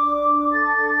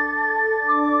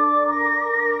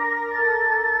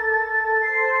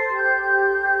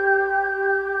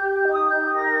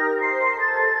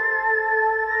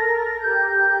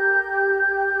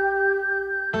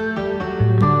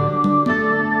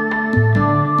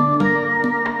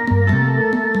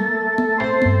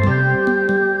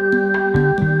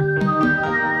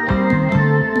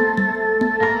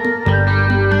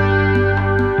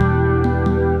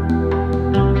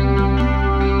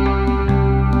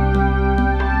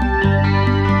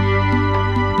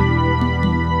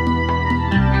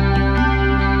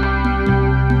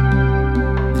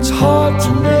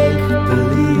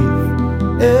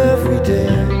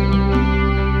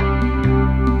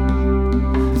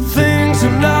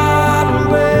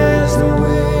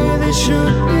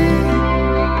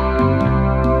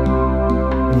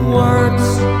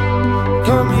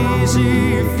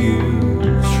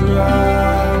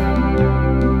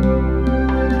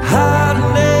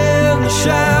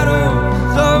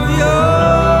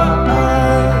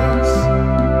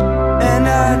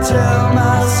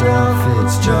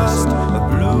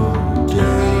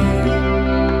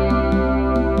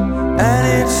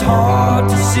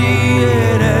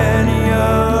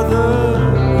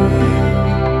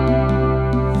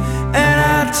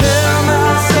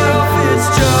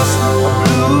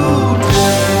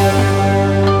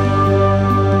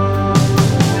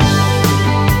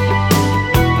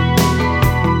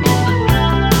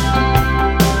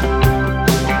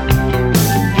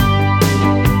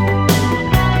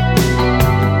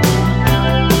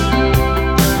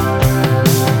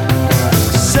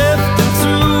 Sifting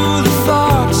through the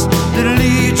thoughts that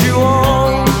lead you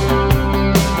on.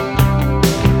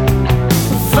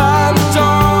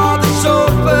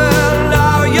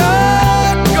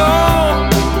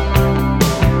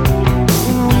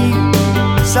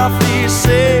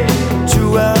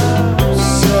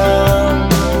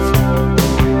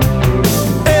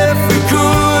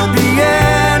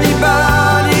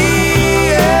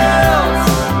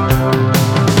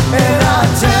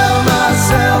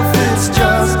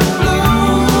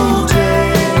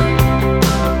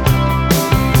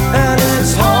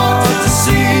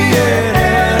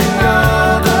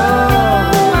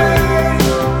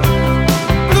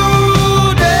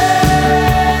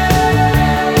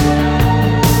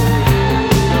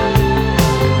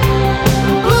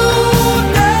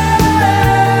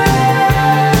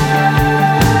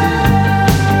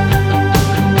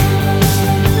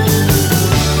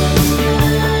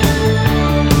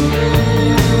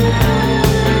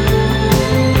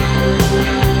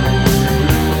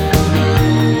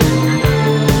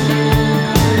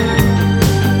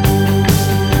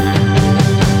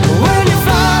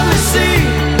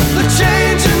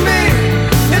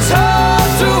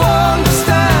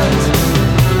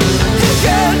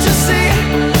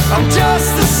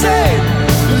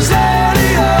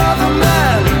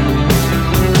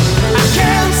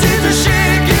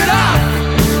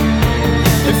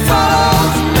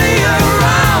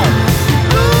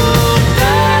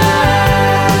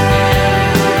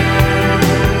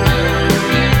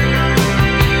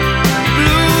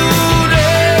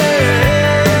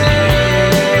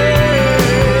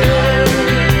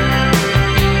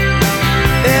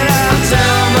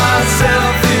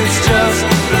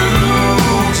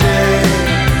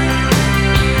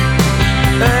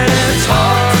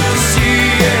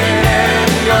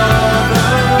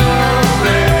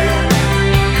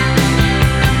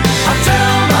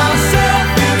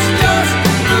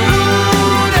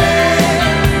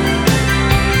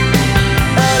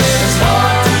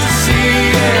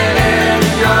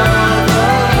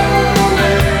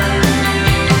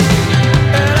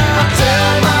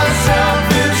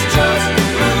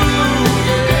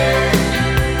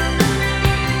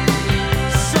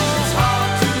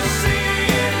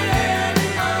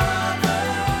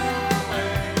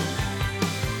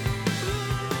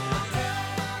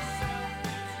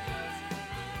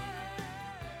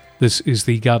 This is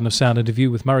the Garden of Sound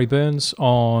interview with Murray Burns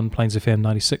on Plains FM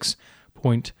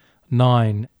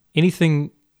 96.9. Anything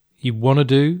you want to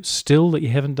do still that you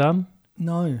haven't done?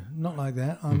 No, not like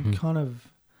that.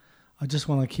 I just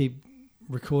want to keep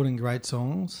recording great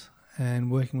songs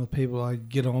and working with people I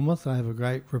get on with. I have a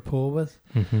great rapport with.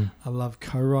 Mm-hmm. I love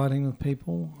co-writing with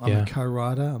people. I'm a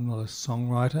co-writer. I'm not a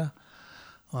songwriter.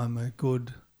 I'm a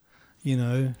good,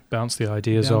 bounce the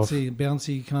ideas off.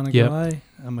 Bouncy kind of guy.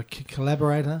 I'm a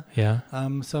collaborator. Yeah.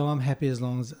 So I'm happy as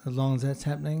long as that's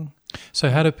happening.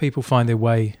 So how do people find their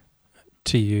way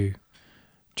to you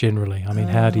generally? I mean,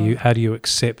 how do you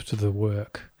accept the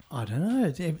work? I don't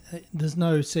know. There's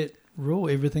no set rule.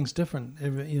 Everything's different.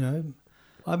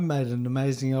 I've made an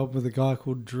amazing album with a guy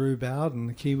called Drew Bowden,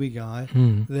 a Kiwi guy,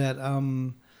 that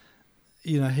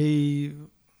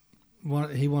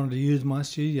he wanted to use my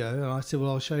studio, and I said,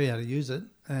 "Well, I'll show you how to use it."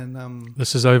 And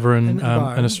this is over in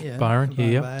Byron.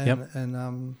 Yep.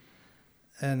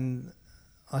 And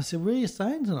I said, "Where are you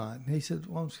staying tonight?" And he said,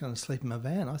 "Well, I'm just going to sleep in my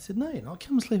van." I said, "No, you're not.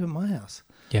 Come and sleep at my house."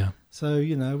 Yeah. So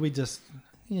we just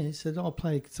he said, "I'll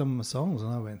play some of my songs,"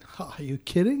 and I went, "Oh, are you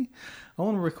kidding? I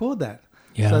want to record that."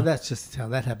 Yeah. So that's just how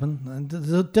that happened. And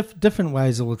there's different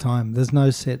ways all the time. There's no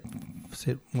set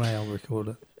way I'll record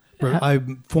it. I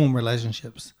form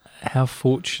relationships. How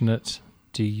fortunate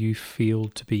do you feel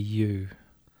to be you?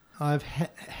 I've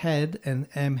had and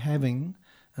am having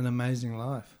an amazing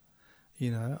life.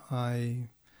 I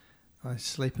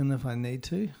sleep in if I need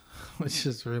to, which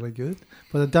is really good.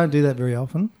 But I don't do that very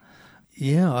often.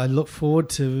 Yeah, I look forward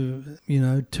to,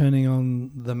 turning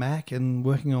on the Mac and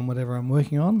working on whatever I'm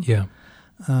working on. Yeah.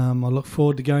 I look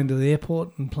forward to going to the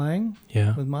airport and playing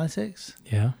with My Sex.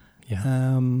 Yeah, yeah.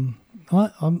 I'm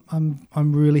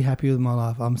really happy with my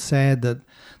life. I'm sad that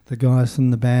the guys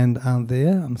from the band aren't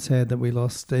there. I'm sad that we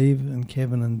lost Steve and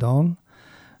Kevin and Don.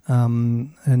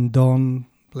 And Don,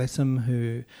 bless him,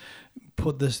 who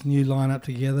put this new lineup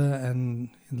together. And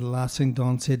the last thing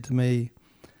Don said to me,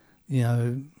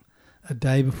 a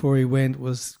day before he went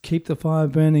was, "Keep the fire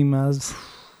burning, Muzz."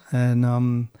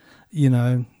 And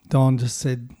Don just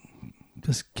said,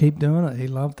 "Just keep doing it." He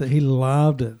loved it. He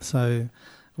loved it. So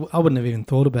I wouldn't have even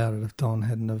thought about it if Don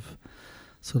hadn't have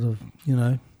sort of,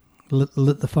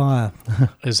 lit the fire.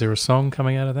 Is there a song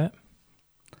coming out of that?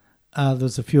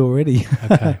 There's a few already.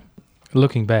 Okay.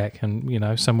 Looking back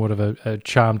and, somewhat of a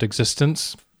charmed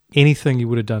existence, anything you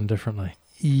would have done differently?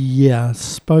 Yeah,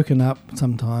 spoken up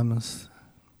sometimes,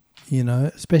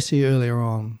 especially earlier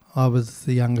on. I was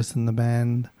the youngest in the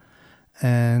band,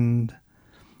 and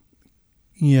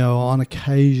on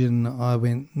occasion I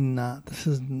went, "Nah, this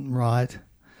isn't right.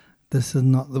 This is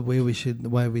not the way we should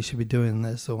be doing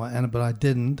this." But I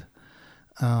didn't,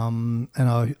 and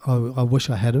I wish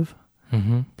I had have.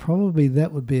 Mm-hmm. Probably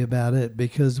that would be about it,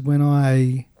 because when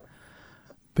I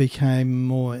became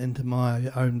more into my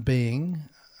own being,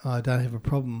 I don't have a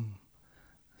problem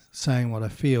saying what I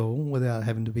feel without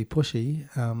having to be pushy.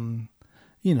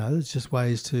 There's just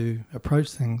ways to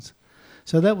approach things.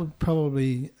 So that would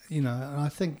probably, and I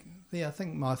think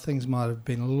my things might have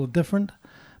been a little different,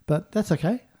 but that's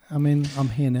okay. I mean, I'm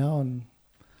here now. And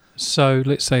so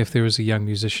let's say if there is a young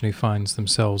musician who finds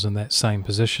themselves in that same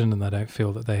position and they don't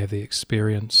feel that they have the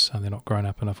experience and they're not grown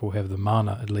up enough or have the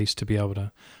mana at least to be able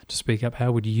to speak up,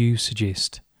 how would you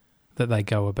suggest that they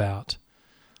go about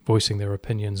voicing their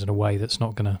opinions in a way that's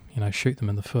not going to, shoot them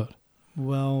in the foot?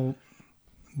 Well,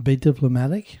 be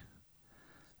diplomatic.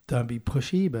 Don't be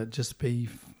pushy, but just be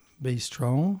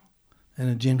strong in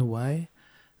a gentle way,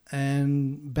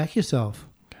 and back yourself.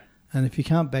 Okay. And if you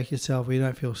can't back yourself or you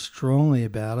don't feel strongly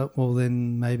about it, well,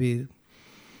 then maybe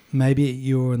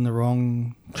you're in the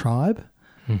wrong tribe,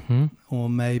 mm-hmm. or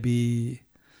maybe,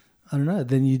 I don't know.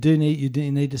 Then you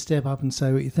need to step up and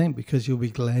say what you think, because you'll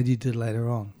be glad you did later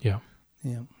on. Yeah.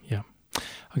 Yeah. Yeah.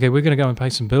 Okay, we're going to go and pay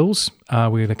some bills. We're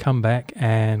going to come back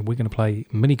and we're going to play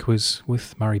mini quiz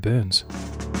with Murray Burns.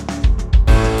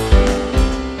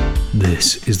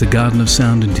 This is the Garden of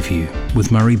Sound interview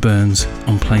with Murray Burns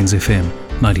on Plains FM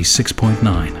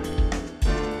 96.9.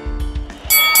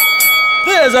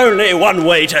 There's only one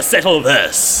way to settle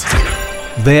this.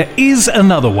 There is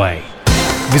another way.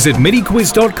 Visit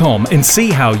miniquiz.com and see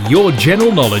how your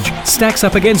general knowledge stacks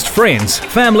up against friends,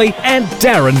 family, and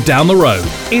Darren down the road.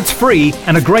 It's free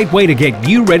and a great way to get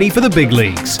you ready for the big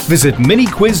leagues. Visit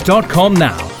miniquiz.com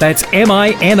now. That's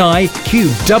miniquiz.com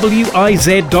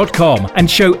and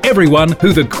show everyone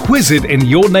who the Quizit in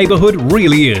your neighborhood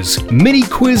really is.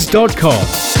 Miniquiz.com.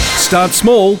 Start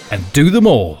small and do them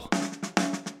all.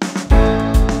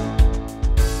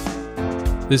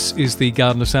 This is the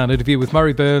Garden of Sound interview with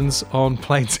Murray Burns on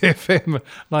Plains FM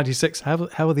 96. How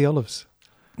are the olives?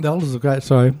 The olives are great.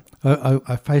 Sorry,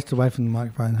 I faced away from the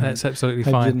microphone. That's absolutely Hope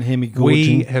you fine. didn't hear me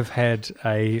gorging. We have had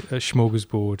a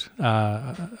smorgasbord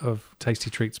of tasty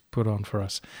treats put on for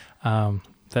us.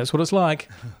 That's what it's like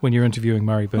when you're interviewing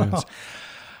Murray Burns.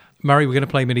 Murray, we're going to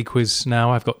play mini quiz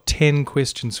now. I've got 10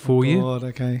 questions for you. God,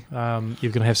 okay.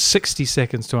 You're going to have 60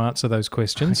 seconds to answer those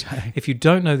questions. Okay. If you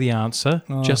don't know the answer,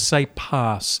 just say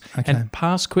pass, Okay. and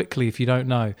pass quickly if you don't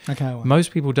know. Okay. Well.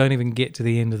 Most people don't even get to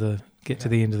the end of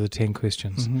the 10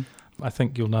 questions. Mhm. I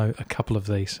think you'll know a couple of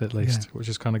these at least, which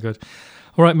is kind of good.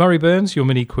 All right, Murray Burns, your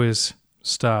mini quiz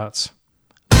starts.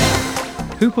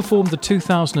 Who performed the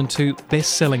 2002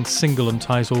 best-selling single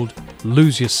entitled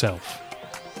 "Lose Yourself"?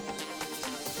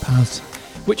 Pass.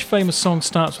 Which famous song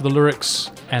starts with the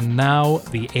lyrics, "And now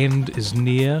the end is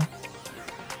near"?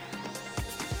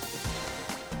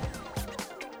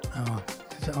 Oh,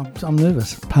 I'm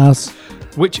nervous. Pass.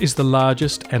 Which is the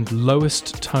largest and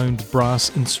lowest toned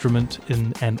brass instrument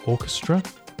in an orchestra?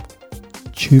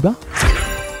 Tuba.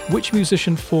 Which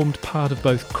musician formed part of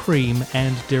both Cream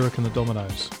and Derek and the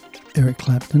Dominoes? Eric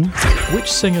Clapton. Which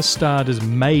singer starred as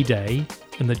Mayday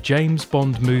in the James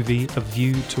Bond movie A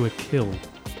View to a Kill?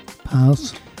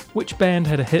 Pass. Which band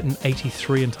had a hit in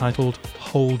 '83 entitled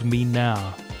Hold Me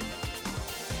Now?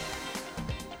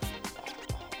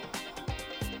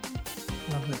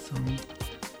 Love that song.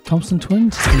 Thompson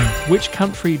Twins. No. Which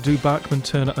country do Bachman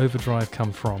Turner Overdrive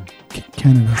come from?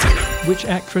 Canada. Which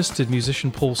actress did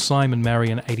musician Paul Simon marry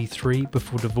in '83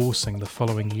 before divorcing the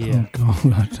following year? Oh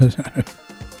God, I don't know.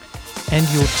 And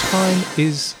your time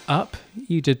is up.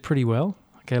 You did pretty well.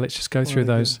 Okay, let's just go through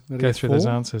those. Go through those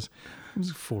answers. It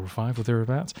was 4 or 5 or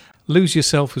thereabouts. "Lose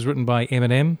Yourself" was written by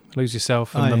Eminem. Lose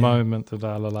yourself in the moment.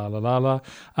 La la la la la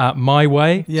la. "My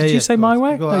Way." Yeah, did you say "My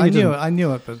Way"? Well, No, I you knew didn't. it. I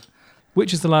knew it, but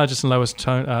Which is the largest and lowest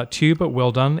tone? Tuba.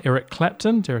 Well done, Eric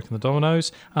Clapton. Derek and the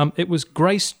Dominoes. It was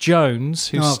Grace Jones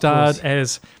who of starred course.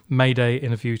 as Mayday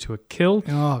in A View to a Kill.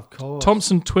 oh, of course.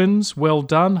 Thompson Twins. Well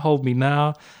done. Hold Me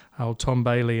Now. Old Tom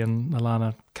Bailey and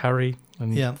Alana Curry.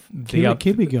 And Yeah. the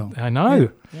Kiwi girl. I know.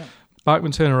 Yeah.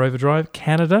 Bachman Turner Overdrive.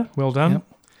 Canada. Well done. Yep.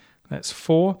 That's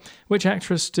 4. Which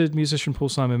actress did musician Paul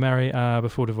Simon marry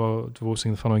before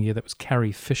divorcing the following year? That was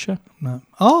Carrie Fisher. No.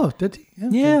 Oh, did he?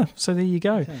 Yeah. So there you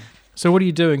go. Okay. So what are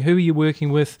you doing? Who are you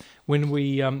working with when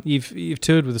we? You've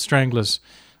toured with the Stranglers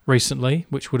recently,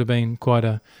 which would have been quite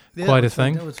a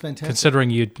thing. That was fantastic. Considering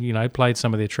you'd played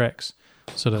some of their tracks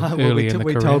sort of Well, early in the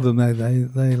we career. told them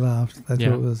they laughed. They Yeah.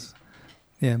 thought it was,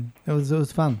 it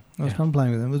was fun. It was Yeah. fun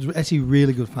playing with them. It was actually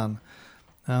really good fun.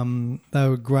 They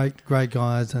were great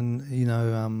guys,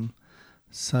 and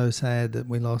so sad that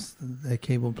we lost their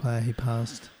keyboard player. He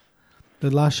passed.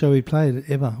 The last show he played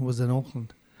ever was in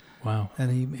Auckland, Wow.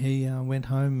 and he went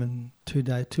home, and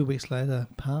 2 weeks later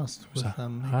passed Was with a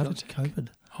he heart got attack? COVID.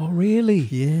 Oh really?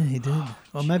 Yeah, he did.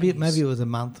 Or maybe jeez. it was a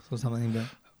month or something, but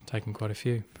Taken quite a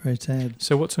few. very sad.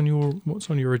 So what's on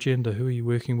your agenda? Who are you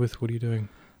working with? What are you doing?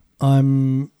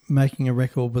 I'm making a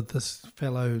record with this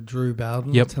fellow Drew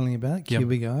Bowden I was telling you about, Yep.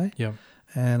 Kiwi guy. Yeah.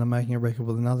 And I'm making a record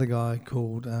with another guy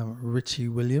called Richie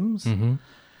Williams. Mm-hmm.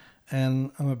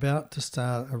 And I'm about to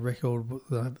start a record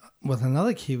with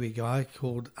another Kiwi guy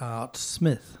called Art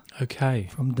Smith Okay.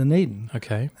 from Dunedin.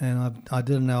 Okay. And I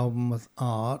did an album with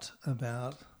Art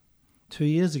about 2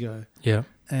 years ago. Yeah.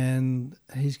 And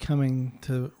he's coming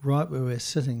to right where we're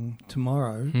sitting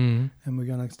tomorrow, Mm. and we're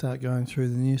going to start going through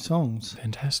the new songs.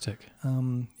 Fantastic.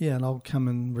 And I'll come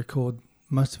and record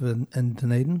most of it in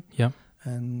Dunedin. Yep.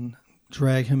 And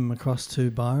drag him across to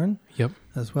Byron. Yep.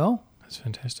 As well. That's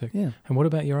fantastic. Yeah. And what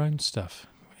about your own stuff?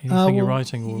 Anything you're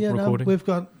writing or recording? We've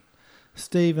got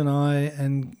Steve and I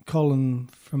and Colin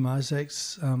from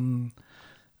Isaacs.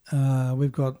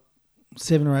 We've got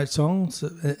 7 or 8 songs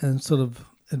and sort of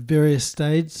at various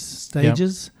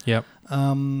stages. Yep.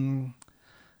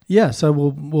 So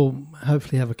we'll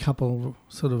hopefully have a couple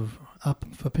sort of up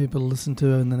for people to listen to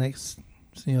in the next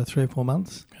 3 or 4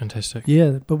 months. Fantastic.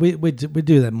 Yeah, but we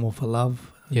do that more for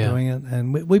love, Yeah. doing it,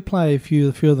 and we play a few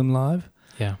of them live.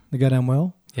 Yeah. They go down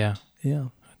well. Yeah. Yeah.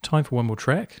 Time for one more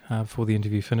track before the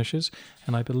interview finishes,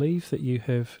 and I believe that you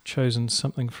have chosen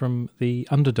something from the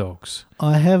Underdogs.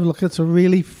 I have. Look, it's a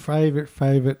really favourite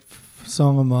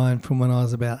song of mine from when I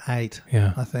was about 8.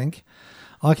 Yeah. I think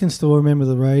I can still remember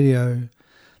the radio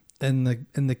in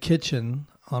the kitchen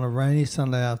on a rainy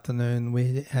Sunday afternoon.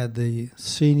 We had the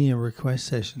senior request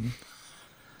session,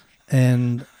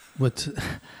 and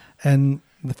the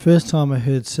first time I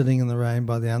heard "Sitting in the Rain"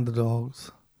 by the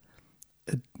Underdogs,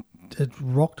 it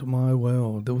rocked my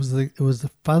world. It was the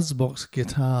Fuzzbox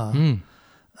guitar.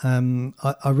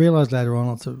 I realised later on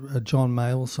it's a John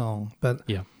Mayall song, but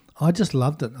Yeah. I just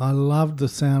loved it. I loved the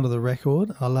sound of the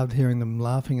record. I loved hearing them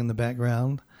laughing in the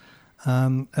background.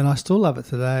 And I still love it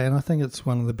today, and I think it's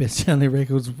one of the best-selling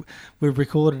records we've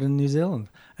recorded in New Zealand.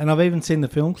 And I've even seen the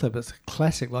film clip. It's a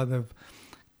classic, like they've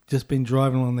just been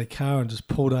driving along their car and just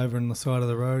pulled over on the side of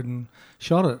the road and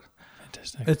shot it.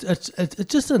 Fantastic.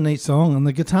 It's just a neat song, and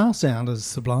the guitar sound is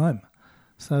sublime.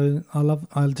 So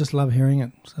I just love hearing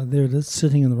it. So there it is,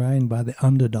 Sitting in the Rain by the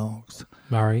Underdogs.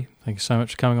 Murray, thank you so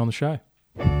much for coming on the show.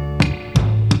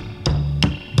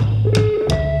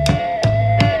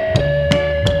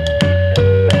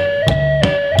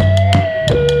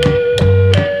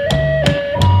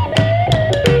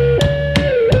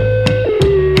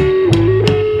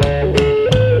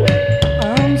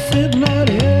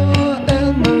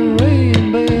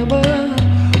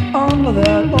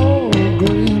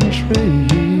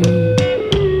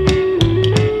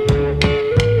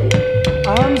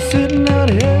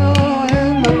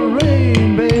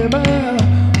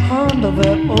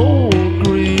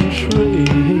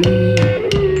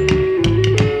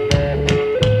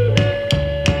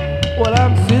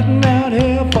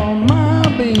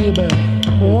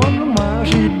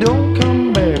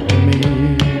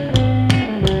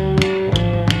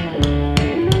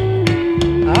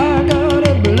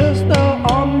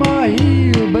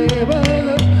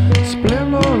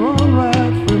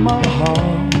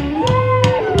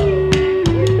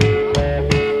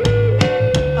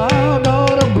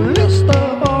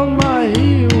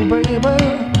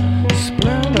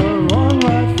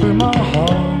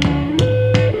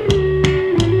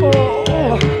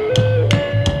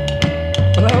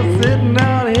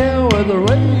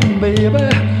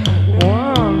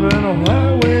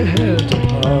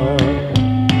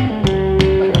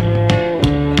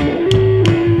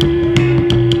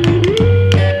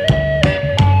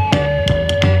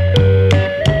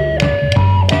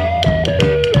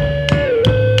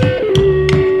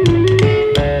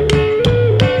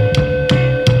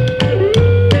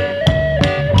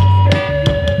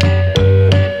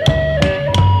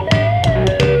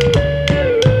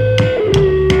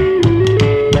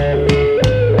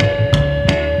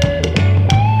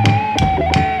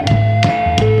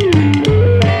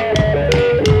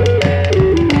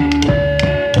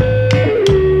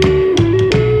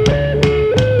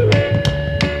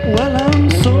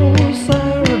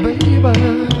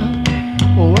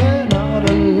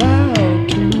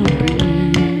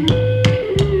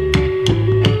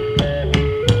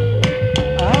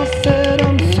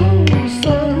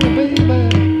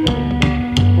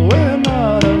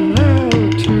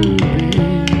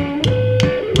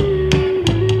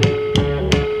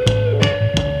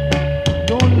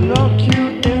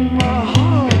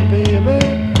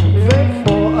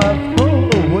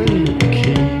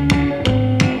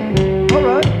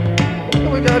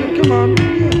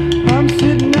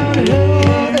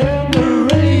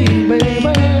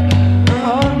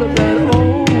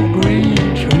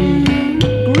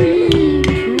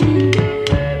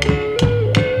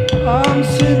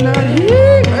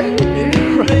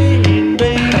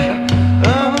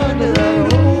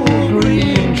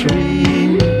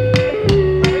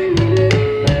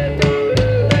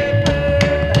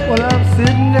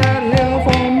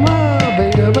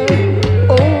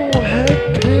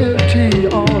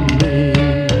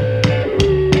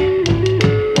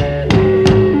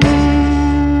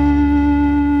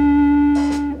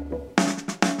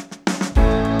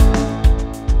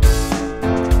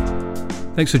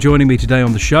 Thanks for joining me today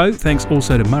on the show. Thanks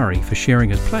also to Murray for sharing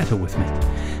his platter with me.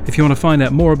 If you want to find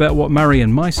out more about what Murray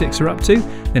and My Six are up to,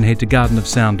 then head to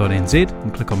gardenofsound.nz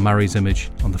and click on Murray's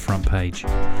image on the front page.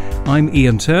 I'm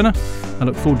Ian Turner. I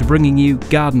look forward to bringing you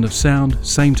Garden of Sound,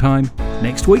 same time,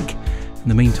 next week. In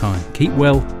the meantime, keep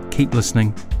well, keep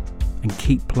listening, and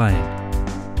keep playing.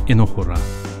 Inohora.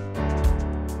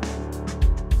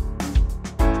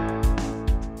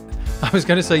 I was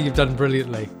going to say you've done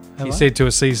brilliantly. He said to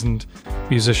a seasoned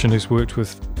musician who's worked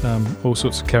with all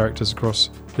sorts of characters across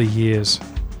the years.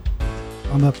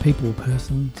 I'm a people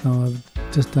person, so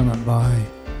I've just done it by,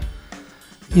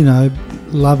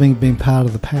 loving being part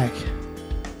of the pack,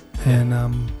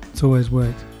 and it's always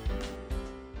worked.